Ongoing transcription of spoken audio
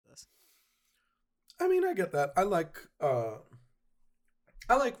I mean, I get that. I like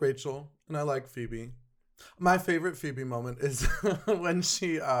Rachel and I like Phoebe. My favorite Phoebe moment is when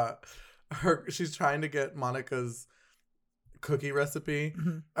she's trying to get Monica's cookie recipe.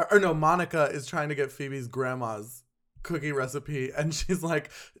 Or no, Monica is trying to get Phoebe's grandma's cookie recipe, and she's like,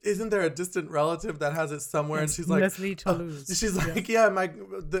 isn't there a distant relative that has it somewhere? And she's like, Nestle Toulouse. She's like,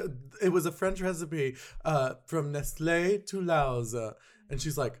 it was a French recipe from Nestle Toulouse. And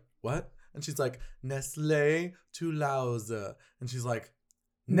she's like, what? And she's like, Nestle Toulouse. And she's like,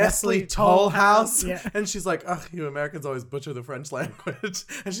 Nestle Toll House. Yeah. And she's like, ugh, you Americans always butcher the French language.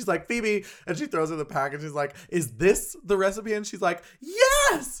 And she's like, Phoebe. And she throws her the pack and she's like, is this the recipe? And she's like,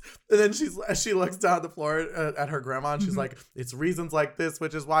 yes. And then she looks down at the floor at her grandma and she's like, it's reasons like this,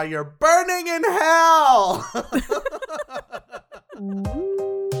 which is why you're burning in hell.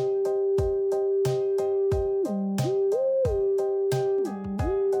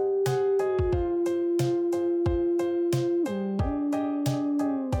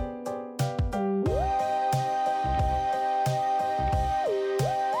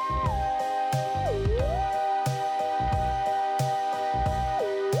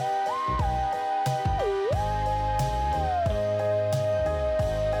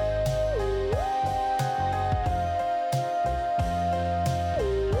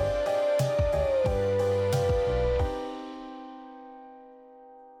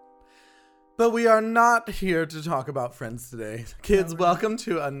 But we are not here to talk about Friends today. Kids, welcome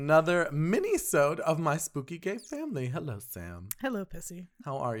to another mini-sode of My Spooky Gay Family. Hello, Sam. Hello, Pissy.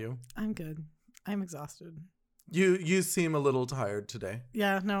 How are you? I'm good. I'm exhausted. You seem a little tired today.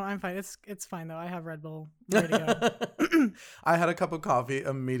 Yeah, no, I'm fine. It's fine, though. I have Red Bull ready to go. I had a cup of coffee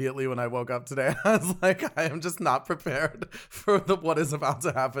immediately when I woke up today. I was like, I am just not prepared for what is about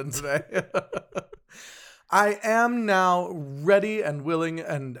to happen today. I am now ready and willing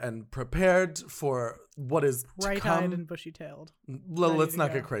and prepared for what is bright-eyed and bushy-tailed. Let's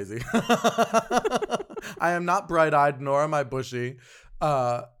not get crazy. I am not bright-eyed, nor am I bushy.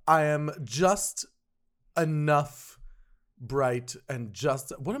 I am just enough bright and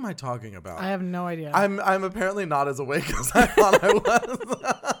just. What am I talking about? I have no idea. I'm apparently not as awake as I thought I was.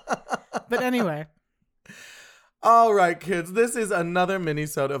 But anyway. All right, kids, this is another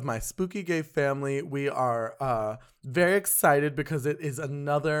mini-sode of My Spooky Gay Family. We are very excited because it is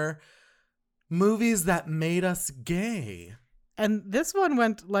another movies that made us gay. And this one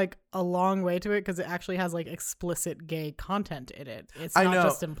went like a long way to it because it actually has like explicit gay content in it. It's not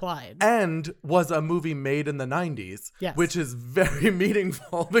just implied. And was a movie made in the 90s, yes. Which is very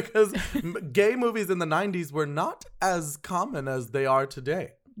meaningful because gay movies in the 90s were not as common as they are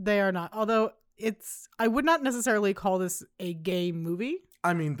today. They are not. Although I would not necessarily call this a gay movie.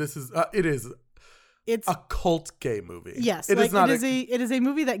 I mean, this is it's a cult gay movie. Yes, it is a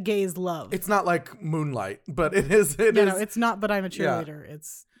movie that gays love. It's not like Moonlight, but it is. No, it's not. But I'm a cheerleader. Yeah.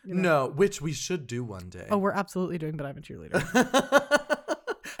 It's no, which we should do one day. Oh, we're absolutely doing. But I'm a cheerleader.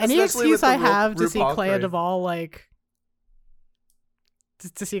 Any excuse I have to see Clea Duvall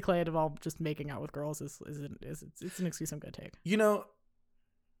to see Clea Duvall just making out with girls is an excuse I'm gonna take. You know.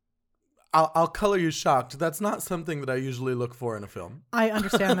 I'll color you shocked. That's not something that I usually look for in a film. I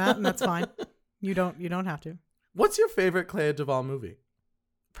understand that, and that's fine. You don't have to. What's your favorite Clea Duvall movie?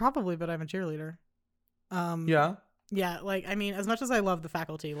 Probably, but I'm a cheerleader. Yeah? Yeah, like, I mean, as much as I love The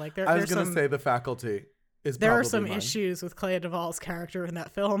Faculty, like I was going to say The Faculty is there probably are some mine. Issues with Clea Duvall's character in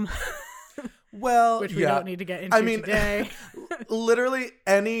that film. Well, which we don't need to get into today. Literally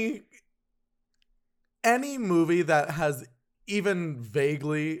any movie that has even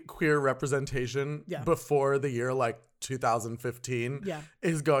vaguely queer representation before the year like 2015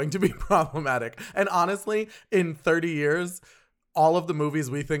 is going to be problematic. And honestly, in 30 years, all of the movies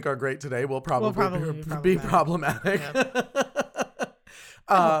we think are great today will probably be problematic. Yeah.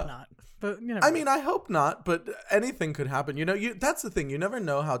 I hope not. But I mean, I hope not, but anything could happen. You know, that's the thing. You never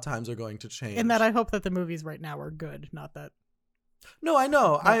know how times are going to change. And that I hope that the movies right now are good, not that. No, I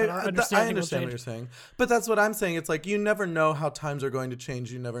know. I understand what you're saying. But that's what I'm saying. It's like you never know how times are going to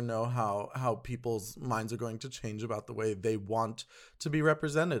change. You never know how people's minds are going to change about the way they want to be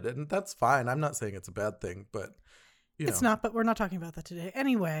represented. And that's fine. I'm not saying it's a bad thing, but it's not, but we're not talking about that today.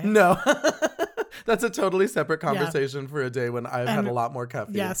 Anyway. No. That's a totally separate conversation for a day when I've had a lot more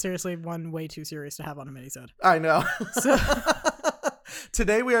caffeine. Yeah, seriously, one way too serious to have on a mini-sode. I know. So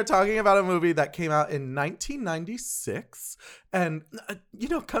today we are talking about a movie that came out in 1996. And,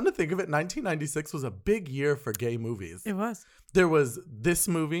 come to think of it, 1996 was a big year for gay movies. It was. There was this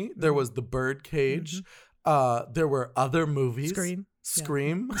movie. There was The Birdcage. Mm-hmm. There were other movies.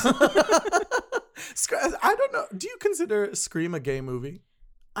 Scream. Yeah. I don't know. Do you consider Scream a gay movie?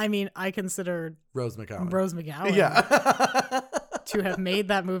 I mean, I consider Rose McGowan. Yeah. to have made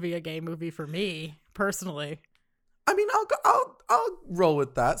that movie a gay movie for me, personally. I mean, I'll roll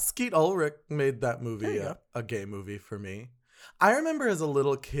with that. Skeet Ulrich made that movie a gay movie for me. I remember as a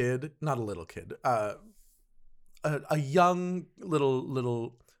little kid, not a little kid, a young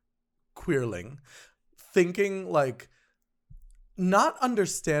little queerling, thinking like, not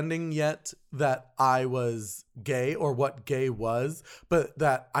understanding yet that I was gay or what gay was, but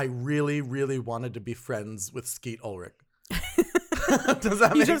that I really, really wanted to be friends with Skeet Ulrich. Does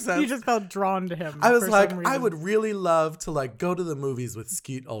that make sense? You just felt drawn to him. I was like, I would really love to like go to the movies with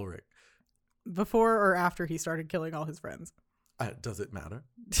Skeet Ulrich. Before or after he started killing all his friends? Does it matter?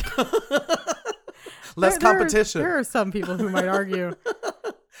 Less competition. There are some people who might argue.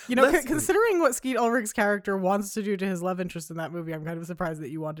 You know, considering what Skeet Ulrich's character wants to do to his love interest in that movie, I'm kind of surprised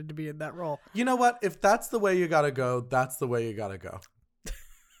that you wanted to be in that role. You know what? If that's the way you gotta go, that's the way you gotta go.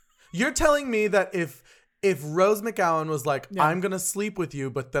 You're telling me that if Rose McGowan was like, I'm gonna sleep with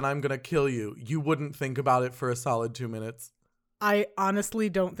you, but then I'm gonna kill you, you wouldn't think about it for a solid 2 minutes? I honestly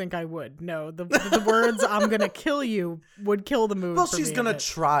don't think I would. No, the words "I'm gonna kill you" would kill the movie. Well, she's gonna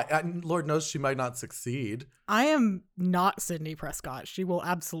try. Lord knows she might not succeed. I am not Sidney Prescott. She will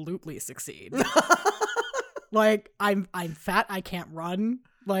absolutely succeed. Like I'm fat. I can't run.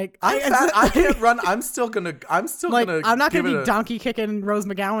 Like I'm fat. I can't run. I'm still gonna. I'm not gonna be donkey kicking Rose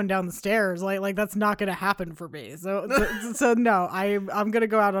McGowan down the stairs. Like that's not gonna happen for me. So no. I'm gonna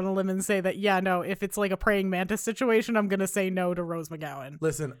go out on a limb and say that if it's like a praying mantis situation, I'm gonna say no to Rose McGowan.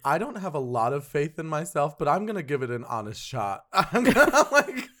 Listen, I don't have a lot of faith in myself, but I'm gonna give it an honest shot.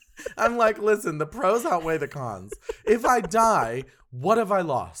 I'm like, listen, the pros outweigh the cons. If I die, what have I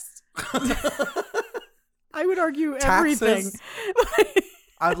lost? I would argue taxes. Everything.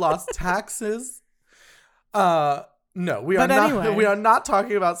 I've lost taxes. No, we are not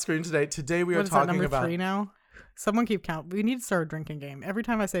talking about Scream today. Today we are talking number about 3 now. Someone keep count. We need to start a drinking game. Every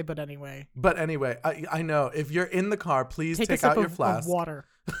time I say "but anyway." But anyway, I know if you're in the car, please take out your flask of water.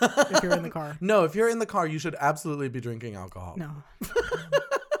 If you're in the car. No, if you're in the car, you should absolutely be drinking alcohol. No.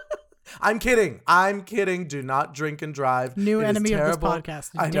 I'm kidding. Do not drink and drive. New enemy of this podcast.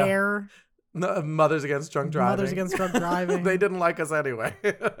 I Dare. No, Mothers Against Drunk Driving. Mothers Against Drunk Driving. They didn't like us anyway.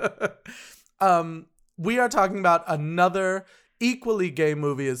 We are talking about another equally gay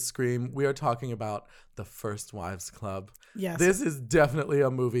movie as Scream. We are talking about The First Wives Club. Yes. This is definitely a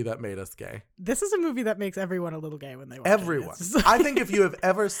movie that made us gay. This is a movie that makes everyone a little gay when they watch everyone. it. I think if you have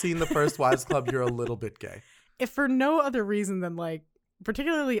ever seen The First Wives Club, you're a little bit gay. If for no other reason than like,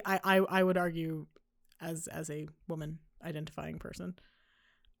 particularly I would argue as a woman identifying person.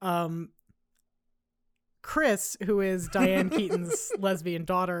 Chris, who is Diane Keaton's lesbian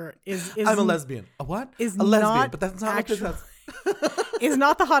daughter, is I'm a lesbian. A what? Is a lesbian, but that's not actually, what this has. Is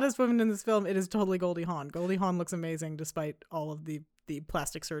not the hottest woman in this film. It is totally Goldie Hawn. Goldie Hawn looks amazing despite all of the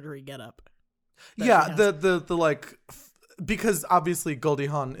plastic surgery getup. Yeah, the like, because obviously Goldie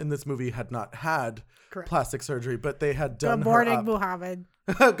Hawn in this movie had not had plastic surgery, but they had done Good morning, Muhammad.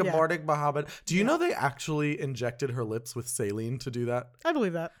 Good morning, Muhammad. Do you know they actually injected her lips with saline to do that? I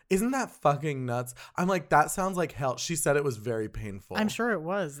believe that. Isn't that fucking nuts? I'm like, that sounds like hell. She said it was very painful. I'm sure it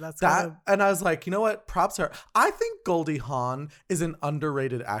was. And I was like, you know what? Props her. I think Goldie Hawn is an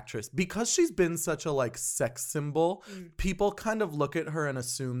underrated actress because she's been such a like sex symbol. People kind of look at her and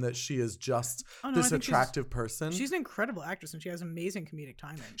assume that she is just this attractive person. She's an incredible actress and she has amazing comedic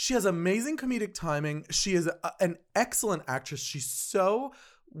timing. She has amazing comedic timing. She is an excellent actress. She's so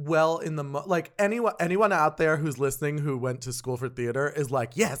well in the like anyone out there who's listening who went to school for theater is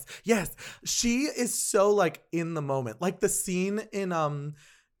like, yes, she is so like in the moment. Like the scene in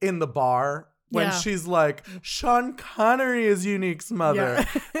the bar when she's like, Sean Connery is Unique's mother.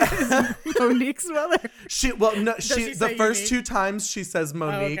 Yeah. Monique's mother. The first 2 times she says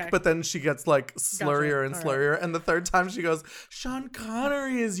Monique, but then she gets like slurrier and slurrier, and the third time she goes, Sean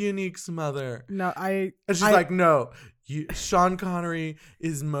Connery is Unique's mother. And she's like, no. Sean Connery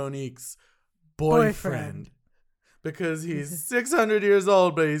is Monique's boyfriend. Because he's 600 years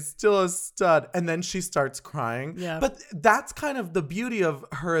old, but he's still a stud. And then she starts crying. Yeah. But that's kind of the beauty of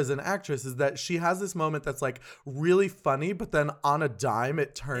her as an actress, is that she has this moment that's like really funny, but then on a dime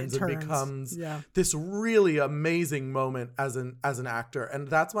it turns. And becomes this really amazing moment as an actor. And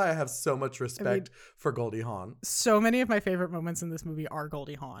that's why I have so much respect for Goldie Hawn. So many of my favorite moments in this movie are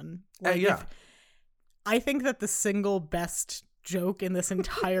Goldie Hawn. I think that the single best joke in this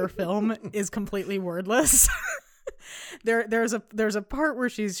entire film is completely wordless. There's a part where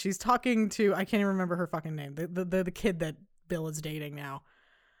she's talking to, I can't even remember her fucking name, the kid that Bill is dating now.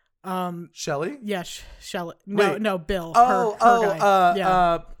 Shelley? Yeah, Shelley. No, Wait. no, Bill. Oh, her guy.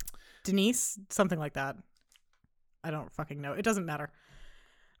 yeah. Denise, something like that. I don't fucking know. It doesn't matter.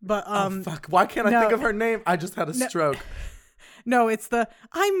 But fuck. Why can't I think of her name? I just had a stroke. No, it's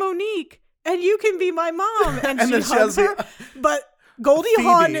I'm Monique, and you can be my mom, and And she then she hugs has her. But Goldie Phoebe.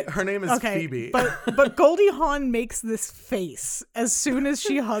 Hawn. Her name is Phoebe. But Goldie Hawn makes this face as soon as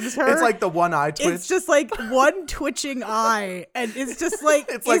she hugs her. It's like the one eye twitch. It's just like one twitching eye, and it's just like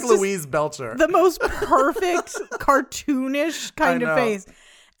it's like Louise Belcher. the most perfect cartoonish kind of face.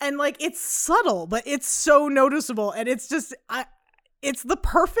 And like it's subtle, but it's so noticeable, and it's just it's the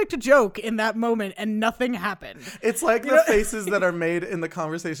perfect joke in that moment, and nothing happened. It's like the faces that are made in the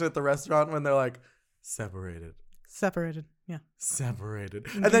conversation at the restaurant when they're like, separated. Yeah. Separated.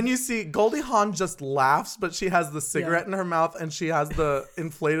 Mm-hmm. And then you see Goldie Hawn just laughs, but she has the cigarette in her mouth, and she has the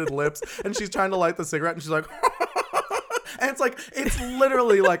inflated lips, and she's trying to light the cigarette, and she's like, and it's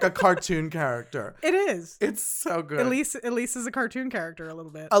literally like a cartoon character. It is. It's so good. Elise is a cartoon character a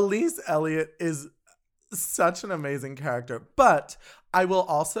little bit. Elise Elliott is such an amazing character. But I will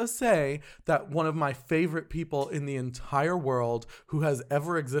also say that one of my favorite people in the entire world who has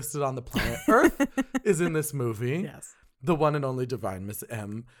ever existed on the planet Earth is in this movie. Yes. The one and only divine Miss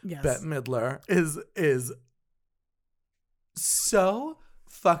M. Yes. Bette Midler is so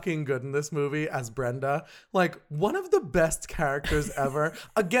fucking good in this movie as Brenda. Like, one of the best characters ever.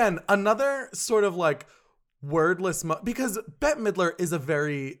 Again, another sort of like wordless because Bette Midler is a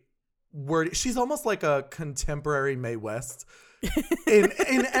very wordy. She's almost like a contemporary Mae West in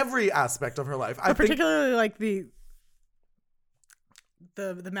every aspect of her life. I particularly like the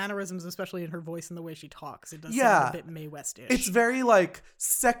mannerisms, especially in her voice and the way she talks. It does sound a bit Mae West-ish. It's very like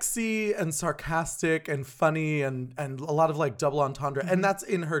sexy and sarcastic and funny and a lot of like double entendre. Mm-hmm. And that's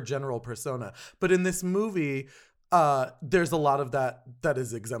in her general persona. But in this movie, there's a lot of that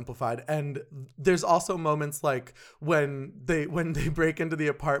is exemplified. And there's also moments like when they break into the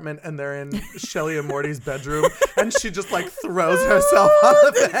apartment and they're in Shelley and Morty's bedroom and she just like throws herself on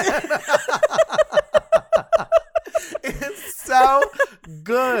the bed. It's so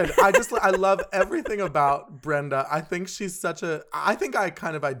good. I love everything about Brenda. I think she's I think I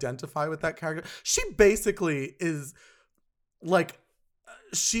kind of identify with that character. She basically is like,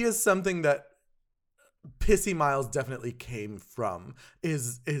 she is something that Pissy Miles definitely came from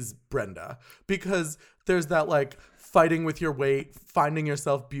is Brenda, because there's that like fighting with your weight, finding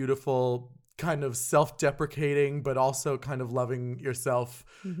yourself beautiful, kind of self-deprecating, but also kind of loving yourself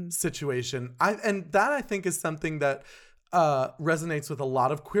situation. And that I think is something that resonates with a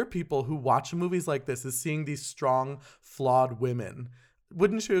lot of queer people who watch movies like this, is seeing these strong, flawed women.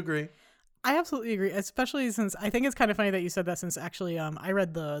 Wouldn't you agree? I absolutely agree, especially since I think it's kind of funny that you said that, since actually I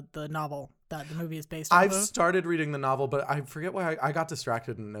read the novel that the movie is based on. I've started reading the novel, but I forget why I got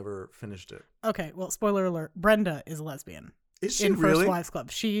distracted and never finished it. Okay, well, spoiler alert, Brenda is a lesbian. Is she in really? First Wives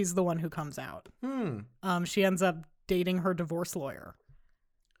Club. She's the one who comes out. She ends up dating her divorce lawyer,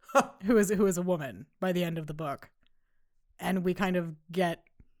 who is a woman by the end of the book. And we kind of get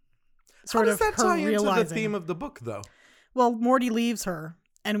sort of her realizing. How does that tie into the theme of the book, though? Well, Morty leaves her,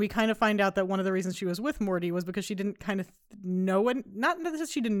 and we kind of find out that one of the reasons she was with Morty was because she didn't kind of know, not that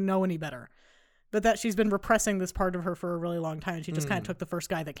she didn't know any better, but that she's been repressing this part of her for a really long time. And she just kind of took the first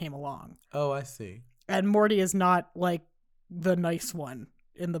guy that came along. Oh, I see. And Morty is not like the nice one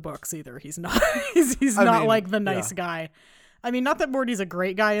in the books either. He's not. he's not like the nice guy. I mean, not that Morty's a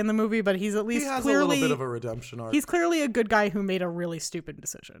great guy in the movie, but he's at least clearly a little bit of a redemption arc. He's clearly a good guy who made a really stupid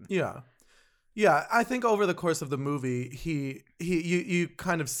decision. Yeah, I think over the course of the movie, you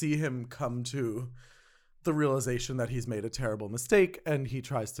kind of see him come to the realization that he's made a terrible mistake, and he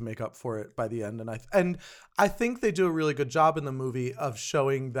tries to make up for it by the end. And I think they do a really good job in the movie of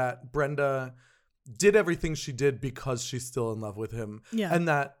showing that Brenda did everything she did because she's still in love with him, and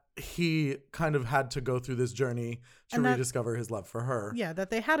that he kind of had to go through this journey to rediscover his love for her. Yeah, that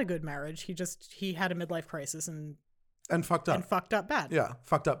they had a good marriage. He had a midlife crisis and fucked up. And fucked up bad. Yeah,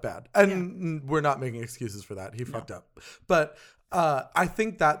 fucked up bad. And we're not making excuses for that. He fucked up. But I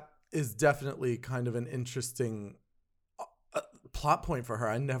think that is definitely kind of an interesting plot point for her.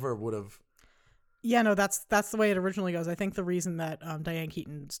 I never would have. Yeah, no, that's the way it originally goes. I think the reason that Diane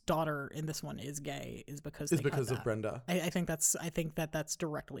Keaton's daughter in this one is gay is because of Brenda. I think that's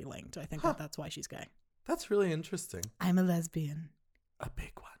directly linked. I think that's why she's gay. That's really interesting. I'm a lesbian. A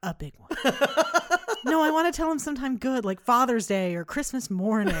big one. A big one. No, I want to tell him sometime good, like Father's Day or Christmas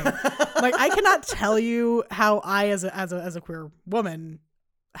morning. Like, I cannot tell you how I, as a queer woman,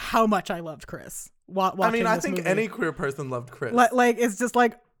 how much I loved Chris. I mean, I think movie. any queer person loved Chris. Like, it's just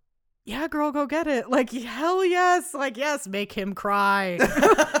like, yeah, girl, go get it. Like, hell yes. Like, yes, make him cry.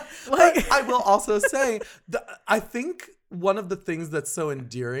 Like, I will also say I think one of the things that's so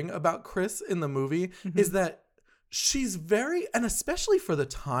endearing about Chris in the movie is that she's very, and especially for the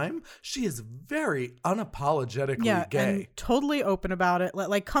time, she is very unapologetically gay. And totally open about it.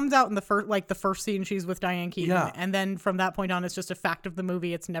 Like comes out in the first scene she's with Diane Keaton. Yeah. And then from that point on, it's just a fact of the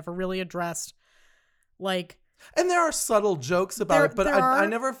movie. It's never really addressed. Like, and there are subtle jokes about it, but I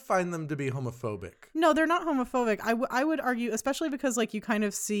never find them to be homophobic. No, they're not homophobic. I would argue, especially because like you kind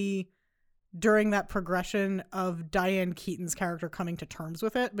of see during that progression of Diane Keaton's character coming to terms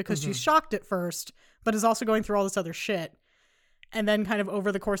with it, because she's shocked at first, but is also going through all this other shit. And then kind of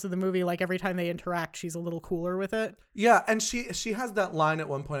over the course of the movie, like every time they interact, she's a little cooler with it. Yeah, and she has that line at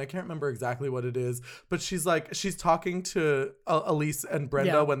one point. I can't remember exactly what it is, but she's talking to Elise and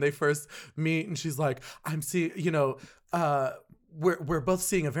Brenda when they first meet, and she's like, I'm seeing, we're both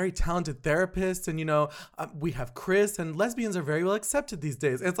seeing a very talented therapist, and we have Chris, and lesbians are very well accepted these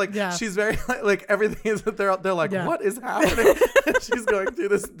days. It's like she's very like everything is that they're like, what is happening? She's going through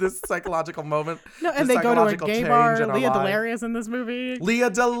this psychological moment. No, and they go to a gay bar. Leah Delaria is in this movie. Leah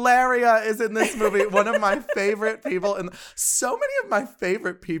Delaria is in this movie. One of my favorite people, and so many of my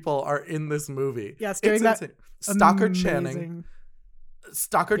favorite people are in this movie. Yes, doing that. Stockard Channing,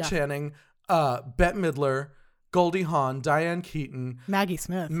 Channing, Bette Midler, Goldie Hawn, Diane Keaton, Maggie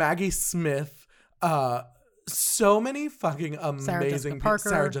Smith, so many fucking amazing people.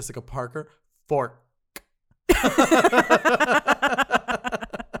 Sarah Jessica Parker, Fork.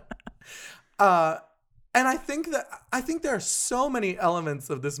 And I think there are so many elements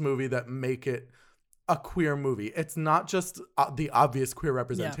of this movie that make it a queer movie. It's not just the obvious queer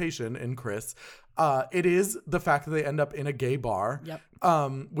representation in Chris. It is the fact that they end up in a gay bar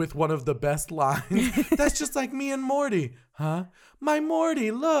with one of the best lines. That's just like me and Morty. Huh? My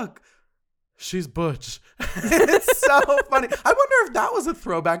Morty, look. She's butch. It's so funny. I wonder if that was a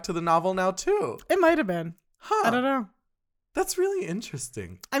throwback to the novel now, too. It might have been. Huh. I don't know. That's really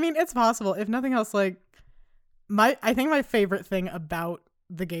interesting. I mean, it's possible. If nothing else, like, I think my favorite thing about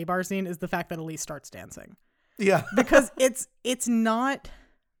the gay bar scene is the fact that Elise starts dancing. Yeah. Because it's not...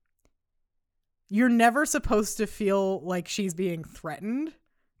 You're never supposed to feel like she's being threatened,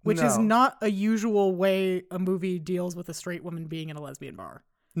 which is not a usual way a movie deals with a straight woman being in a lesbian bar.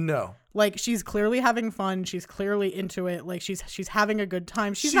 No. Like, she's clearly having fun. She's clearly into it. Like, she's having a good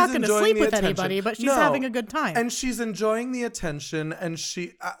time. She's not going to sleep with anybody, but she's having a good time. And she's enjoying the attention. And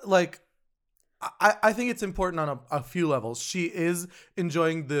she, I think it's important on a few levels. She is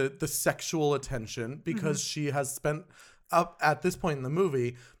enjoying the sexual attention because she has spent up at this point in the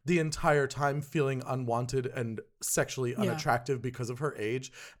movie the entire time feeling unwanted and sexually unattractive because of her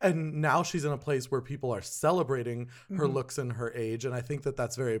age, and now she's in a place where people are celebrating her looks and her age, and I think that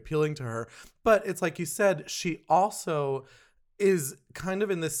that's very appealing to her. But it's like you said, she also is kind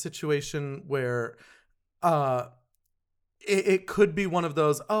of in this situation where it could be one of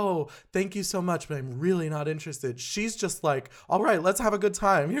those, oh, thank you so much, but I'm really not interested. She's just like, all right, let's have a good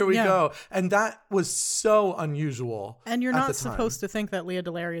time. Here we go. And that was so unusual. And you're not supposed to think that Leah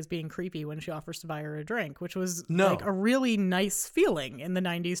Delaria is being creepy when she offers to buy her a drink, which was like a really nice feeling in the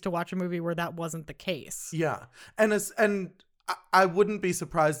 90s to watch a movie where that wasn't the case. Yeah. And I wouldn't be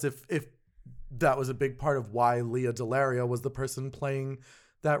surprised if that was a big part of why Leah Delaria was the person playing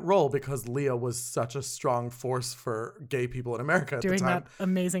that role, because Leah was such a strong force for gay people in America at the time. Doing that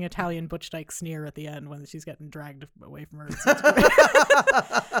amazing Italian Butch Dyke sneer at the end when she's getting dragged away from her.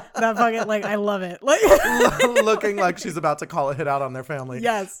 That fucking, like, I love it. Like, looking like she's about to call a hit out on their family.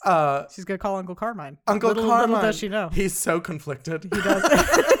 Yes. She's going to call Uncle Carmine. Carmine. Little does she know. He's so conflicted. He does.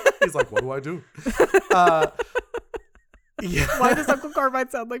 He's like, what do I do? Why does Uncle Carmine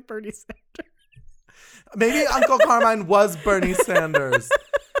sound like Bernie Sanders? Maybe Uncle Carmine was Bernie Sanders.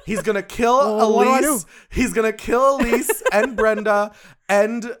 He's going to kill Elise. He's going to kill Elise and Brenda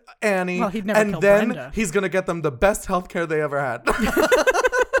and Annie. Well, he'd never and kill then Brenda. He's going to get them the best health care they ever had.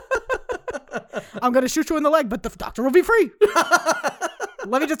 I'm going to shoot you in the leg, but the doctor will be free.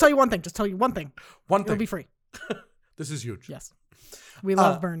 Let me just tell you one thing. It'll be free. This is huge. Yes. We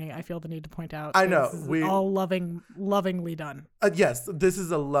love Bernie. I feel the need to point out. I know. We all lovingly done. Yes, this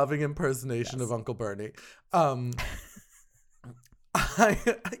is a loving impersonation of Uncle Bernie. How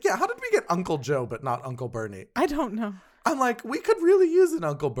did we get Uncle Joe but not Uncle Bernie? I don't know. I'm like, we could really use an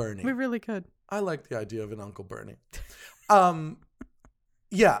Uncle Bernie. We really could. I like the idea of an Uncle Bernie.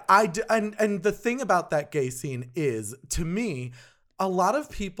 Yeah, and the thing about that gay scene is, to me, a lot of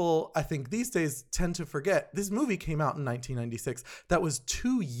people, I think these days, tend to forget this movie came out in 1996. That was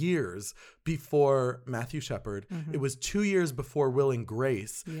 2 years before Matthew Shepard. It was 2 years before Will and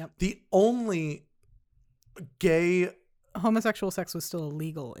Grace. Yep. The only gay homosexual sex was still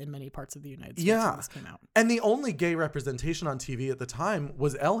illegal in many parts of the United States when this came out. And the only gay representation on TV at the time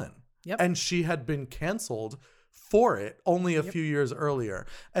was Ellen. Yep. And she had been canceled for it only a few years earlier.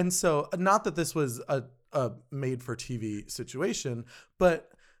 And so, not that this was a made-for-TV situation,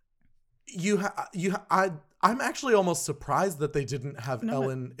 but I'm actually almost surprised that they didn't have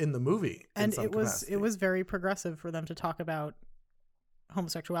Ellen in the movie. And it was very progressive for them to talk about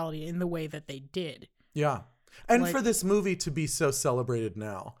homosexuality in the way that they did. Yeah. And for this movie to be so celebrated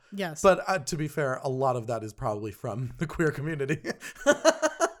now. Yes. But to be fair, a lot of that is probably from the queer community.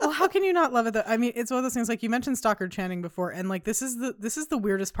 Well, how can you not love it though? I mean, it's one of those things, like you mentioned Stockard Channing before, and like this is the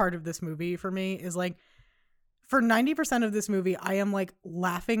weirdest part of this movie for me, is like for 90% of this movie, I am like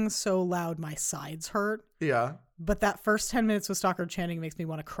laughing so loud my sides hurt. Yeah. But that first 10 minutes with Stockard Channing makes me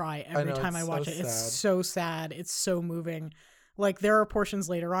want to cry every time I watch it. It's so sad. It's so moving. Like there are portions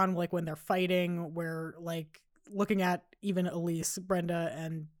later on, like when they're fighting, where like looking at even Elise, Brenda,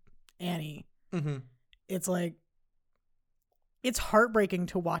 and Annie, it's like, it's heartbreaking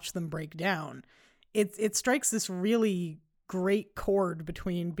to watch them break down. It strikes this really great chord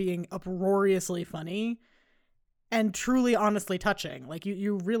between being uproariously funny and truly honestly touching. Like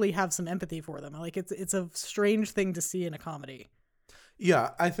you really have some empathy for them. Like it's a strange thing to see in a comedy.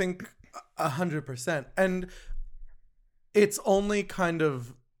 Yeah, I think 100%. And it's only kind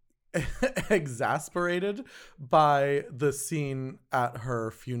of exasperated by the scene at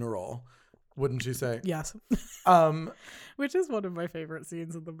her funeral, wouldn't you say? Yes. Which is one of my favorite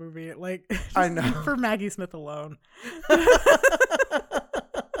scenes in the movie. Like, I know, for Maggie Smith alone.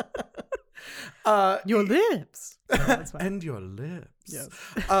 Your lips. And your lips. Yes.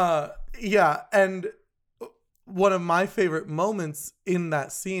 Yeah. And one of my favorite moments in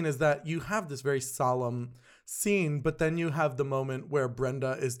that scene is that you have this very solemn scene, but then you have the moment where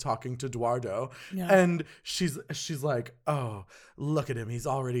Brenda is talking to Eduardo, and she's like, oh, look at him, he's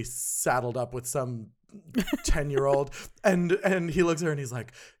already saddled up with some 10-year-old, and he looks at her and he's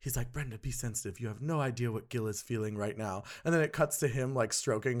like, Brenda, be sensitive, you have no idea what Gil is feeling right now. And then it cuts to him like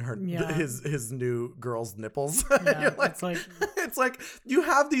stroking her his new girl's nipples. It's like you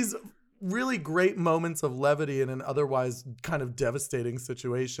have these really great moments of levity in an otherwise kind of devastating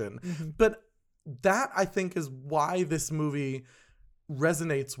situation. But that, I think, is why this movie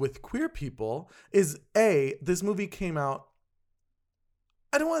resonates with queer people. Is this movie came out,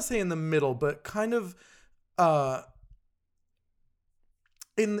 I don't want to say in the middle, but kind of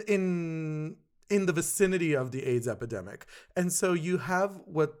in the vicinity of the AIDS epidemic. And so you have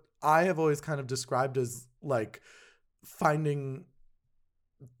what I have always kind of described as like finding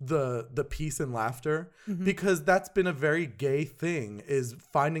the peace and laughter, because that's been a very gay thing, is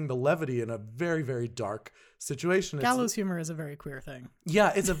finding the levity in a very, very dark situation. Gallows humor is a very queer thing.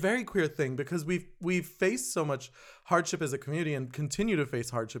 Yeah, it's a very queer thing, because we've faced so much hardship as a community and continue to face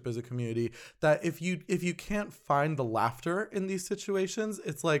hardship as a community that if you can't find the laughter in these situations,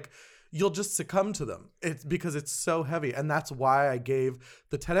 it's like you'll just succumb to them. It's because it's so heavy. And that's why I gave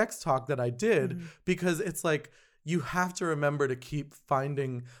the TEDx talk that I did, because it's like, you have to remember to keep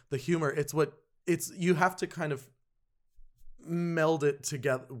finding the humor. You have to kind of meld it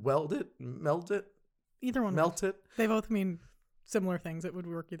together. Meld it? Either one. Melt it? They both mean similar things. It would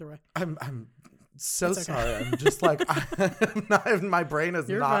work either way. I'm so sorry. I'm just like, my brain is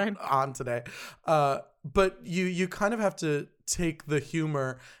not on today. But you kind of have to take the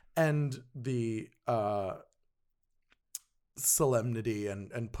humor and the solemnity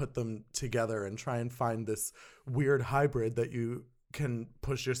and put them together and try and find this weird hybrid that you can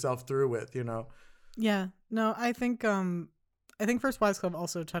push yourself through with, you know? Yeah. No, I think First Wives Club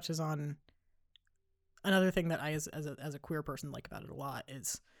also touches on another thing that I as a queer person like about it a lot.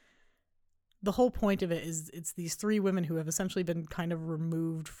 Is the whole point of it is it's these three women who have essentially been kind of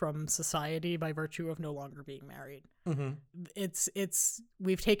removed from society by virtue of no longer being married. It's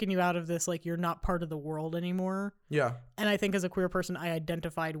we've taken you out of this, like, you're not part of the world anymore. Yeah. And I think as a queer person, I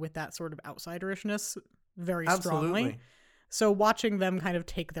identified with that sort of outsiderishness very strongly. So watching them kind of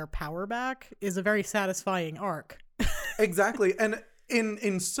take their power back is a very satisfying arc. Exactly. And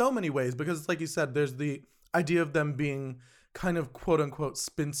in so many ways, because like you said, there's the idea of them being kind of quote unquote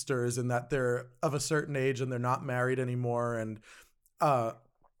spinsters, and that they're of a certain age and they're not married anymore. And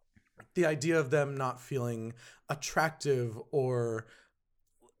the idea of them not feeling attractive or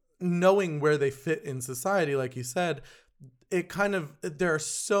knowing where they fit in society, like you said, there are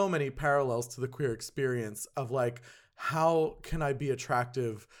so many parallels to the queer experience of like, how can I be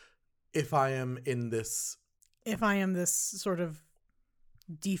attractive if I am in this sort of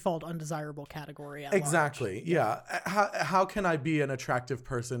default undesirable category at exactly large. Yeah. How can I be an attractive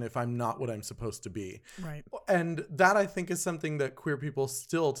person if I'm not what I'm supposed to be? Right. And that, I think, is something that queer people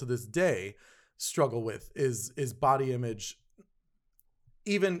still to this day struggle with, is body image,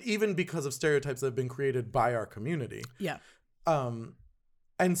 even because of stereotypes that have been created by our community. Yeah.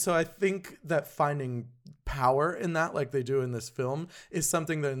 And so I think that finding power in that, like they do in this film, is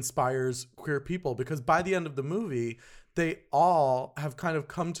something that inspires queer people, because by the end of the movie, they all have kind of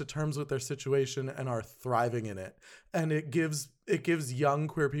come to terms with their situation and are thriving in it. And it gives young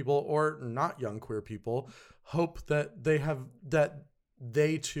queer people, or not young queer people, hope that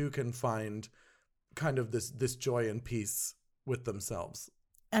they too can find kind of this joy and peace with themselves.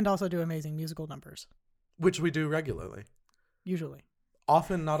 And also do amazing musical numbers. Which we do regularly. Usually.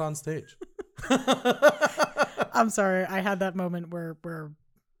 Often not on stage. I'm sorry. I had that moment where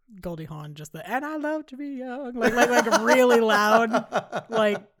Goldie Hawn just and I love to be young, like really loud.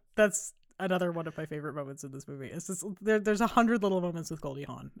 Like, that's another one of my favorite moments in this movie. It's just there's 100 little moments with Goldie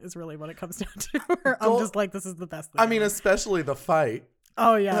Hawn is really what it comes down to. Where I'm just like, this is the best thing. I mean, especially the fight.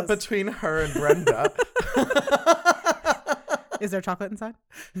 Oh yeah, between her and Brenda. Is there chocolate inside?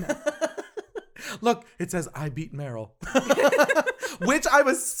 No. Look, it says I beat Meryl. Which I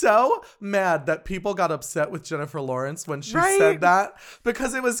was so mad that people got upset with Jennifer Lawrence when she said that,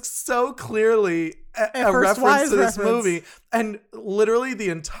 because it was so clearly a reference to this movie. And literally the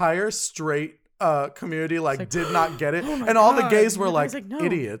entire straight community did not get it. And all the gays were like, no,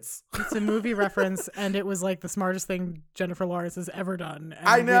 idiots. It's a movie reference, and it was like the smartest thing Jennifer Lawrence has ever done. And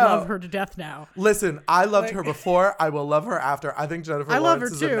I know. We love her to death now. Listen, I loved her before. I will love her after. I think Jennifer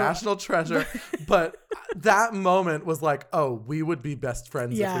Lawrence is a national treasure. But that moment was like, oh, we would be best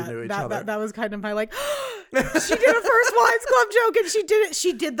friends if we knew each other. That was kind of my like, she did a First Wives Club joke, and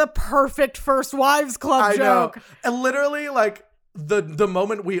she did the perfect First Wives Club joke. Know. And literally, like, the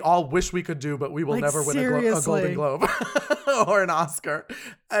moment we all wish we could do, but we will never win a Golden Globe or an Oscar.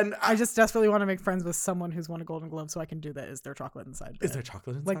 And I just desperately want to make friends with someone who's won a Golden Globe so I can do that. Is there chocolate inside? Is there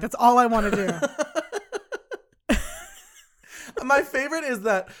chocolate inside? Like, that's all I want to do. My favorite is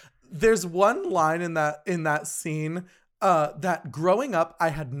that there's one line in that scene that growing up, I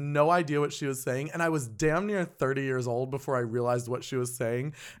had no idea what she was saying. And I was damn near 30 years old before I realized what she was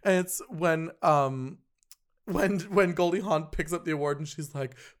saying. And it's when Goldie Hawn picks up the award and she's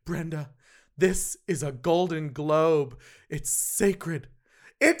like, Brenda, this is a Golden Globe. It's sacred.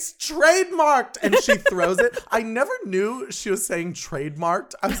 It's trademarked. And she throws it. I never knew she was saying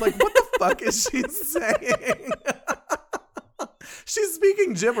trademarked. I was like, what the fuck is she saying? She's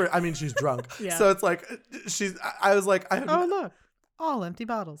speaking gibberish. I mean, she's drunk. Yeah. So it's like, I was like, oh, look, all empty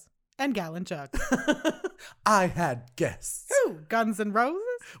bottles and gallon jugs. I had guests. Who? Guns N' Roses?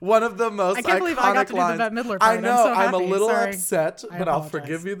 One of the most iconic lines. I can't believe I got to do the Bette Midler part. I know, I'm a little upset, but I'll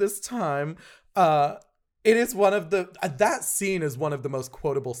forgive you this time. It is one of that scene is one of the most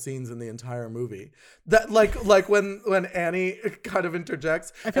quotable scenes in the entire movie. That like when Annie kind of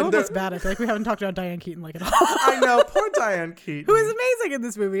interjects. I feel almost bad. I feel like we haven't talked about Diane Keaton at all. I know, poor Diane Keaton. Who is amazing in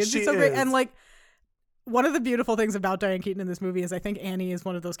this movie. And she's so great. And one of the beautiful things about Diane Keaton in this movie is I think Annie is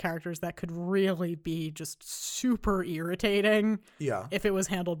one of those characters that could really be just super irritating. Yeah. If it was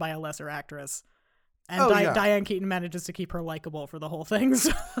handled by a lesser actress. And Diane Keaton manages to keep her likable for the whole thing.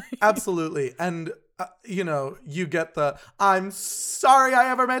 So. Absolutely. And, you get I'm sorry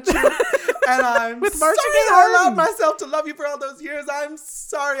I ever met you. And I'm With sorry I allowed myself to love you for all those years. I'm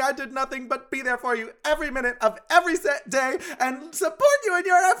sorry I did nothing but be there for you every minute of every day and support you in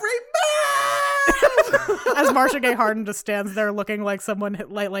your every move. As Marsha Gay Harden just stands there looking like someone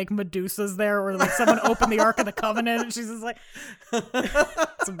like Medusa's there, or like someone opened the Ark of the Covenant, and she's just like,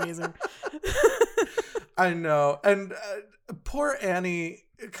 it's amazing. I know. And poor Annie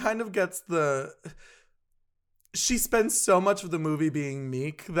kind of gets she spends so much of the movie being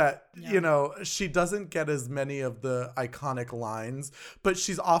meek that, she doesn't get as many of the iconic lines, but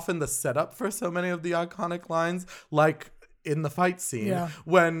she's often the setup for so many of the iconic lines, like in the fight scene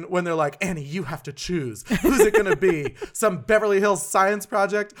when they're like, Annie, you have to choose. Who's it going to be? Some Beverly Hills Science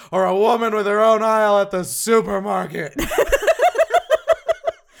Project or a woman with her own aisle at the supermarket?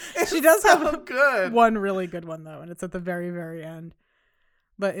 She does have one really good one, though, and it's at the very, very end.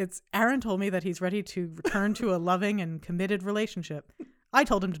 But it's, Aaron told me that he's ready to return to a loving and committed relationship. I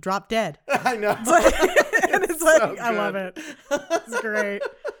told him to drop dead. I know. It's like I love it. It's great.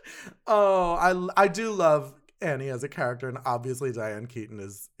 Oh, I do love Annie as a character, and obviously Diane Keaton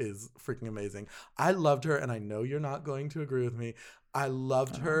is freaking amazing. I loved her, and I know you're not going to agree with me. I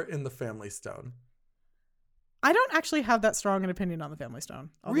loved her in The Family Stone. I don't actually have that strong an opinion on The Family Stone.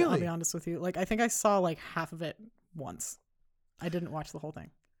 Really? I'll be honest with you. Like, I think I saw like half of it once. I didn't watch the whole thing.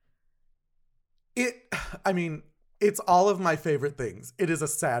 It's all of my favorite things. It is a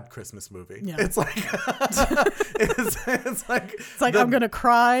sad Christmas movie. Yeah. It's like it's like I'm gonna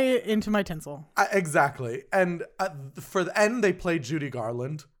cry into my tinsel. Exactly. And for the end, they play Judy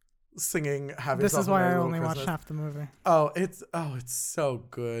Garland singing "Have This Yourself is a why Merry I Little only Christmas." watched half the movie. It's so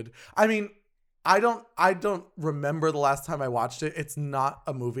good. I mean, I don't remember the last time I watched it. It's not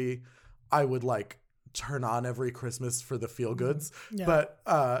a movie I would like turn on every Christmas for the feel goods, but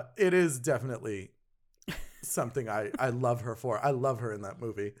it is definitely something I love her for. I love her in that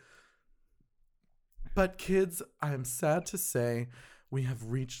movie. But kids, I am sad to say we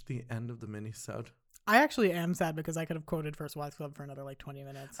have reached the end of the minisode. I actually am sad because I could have quoted First Wives Club for another like 20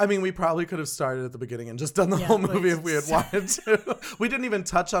 minutes. I mean, we probably could have started at the beginning and just done the whole movie if we had wanted to. We didn't even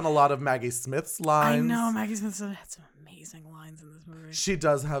touch on a lot of Maggie Smith's lines. I know, Maggie Smith had some amazing lines in this movie. She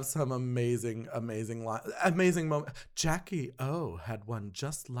does have some amazing lines. Amazing moment. Jackie O had one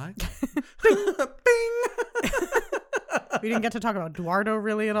just like Bing! We didn't get to talk about Eduardo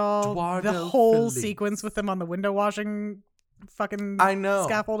really at all. Eduardo the whole Feliz. Sequence with them on the window washing fucking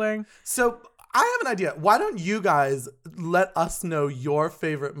scaffolding. So I have an idea. Why don't you guys let us know your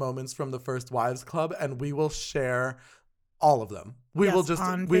favorite moments from the First Wives Club, and we will share all of them. We will just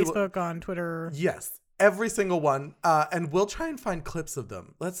on Facebook, on Twitter. Yes, every single one, and we'll try and find clips of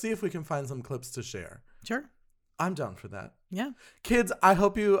them. Let's see if we can find some clips to share. Sure. I'm down for that. Yeah. Kids, I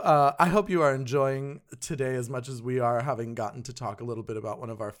hope you are enjoying today as much as we are, having gotten to talk a little bit about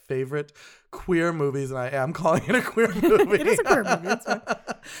one of our favorite queer movies, and I am calling it a queer movie. It is a queer movie. It's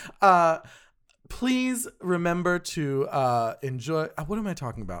fine. Please remember to enjoy. What am I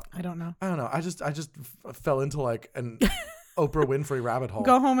talking about? I don't know. I just fell into like an Oprah Winfrey rabbit hole.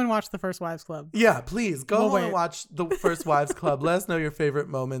 Go home and watch The First Wives Club. Yeah, please go home and watch The First Wives Club. Let us know your favorite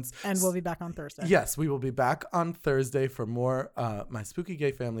moments. And we'll be back on Thursday. Yes, we will be back on Thursday for more My Spooky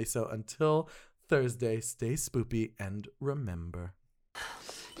Gay Family. So until Thursday, stay spoopy and remember.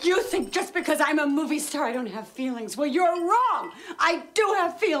 You think just because I'm a movie star I don't have feelings. Well, you're wrong. I do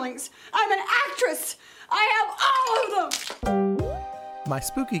have feelings. I'm an actress. I have all of them. My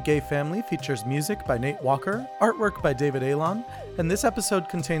Spooky Gay Family features music by Nate Walker, artwork by David Alon, and this episode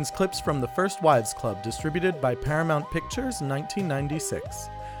contains clips from The First Wives Club, distributed by Paramount Pictures in 1996.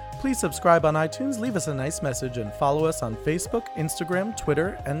 Please subscribe on iTunes, leave us a nice message, and follow us on Facebook, Instagram,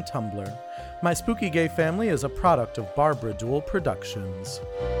 Twitter, and Tumblr. My Spooky Gay Family is a product of Barbara Duel Productions.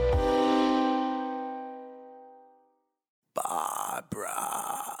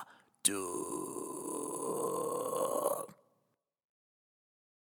 Barbara Duel.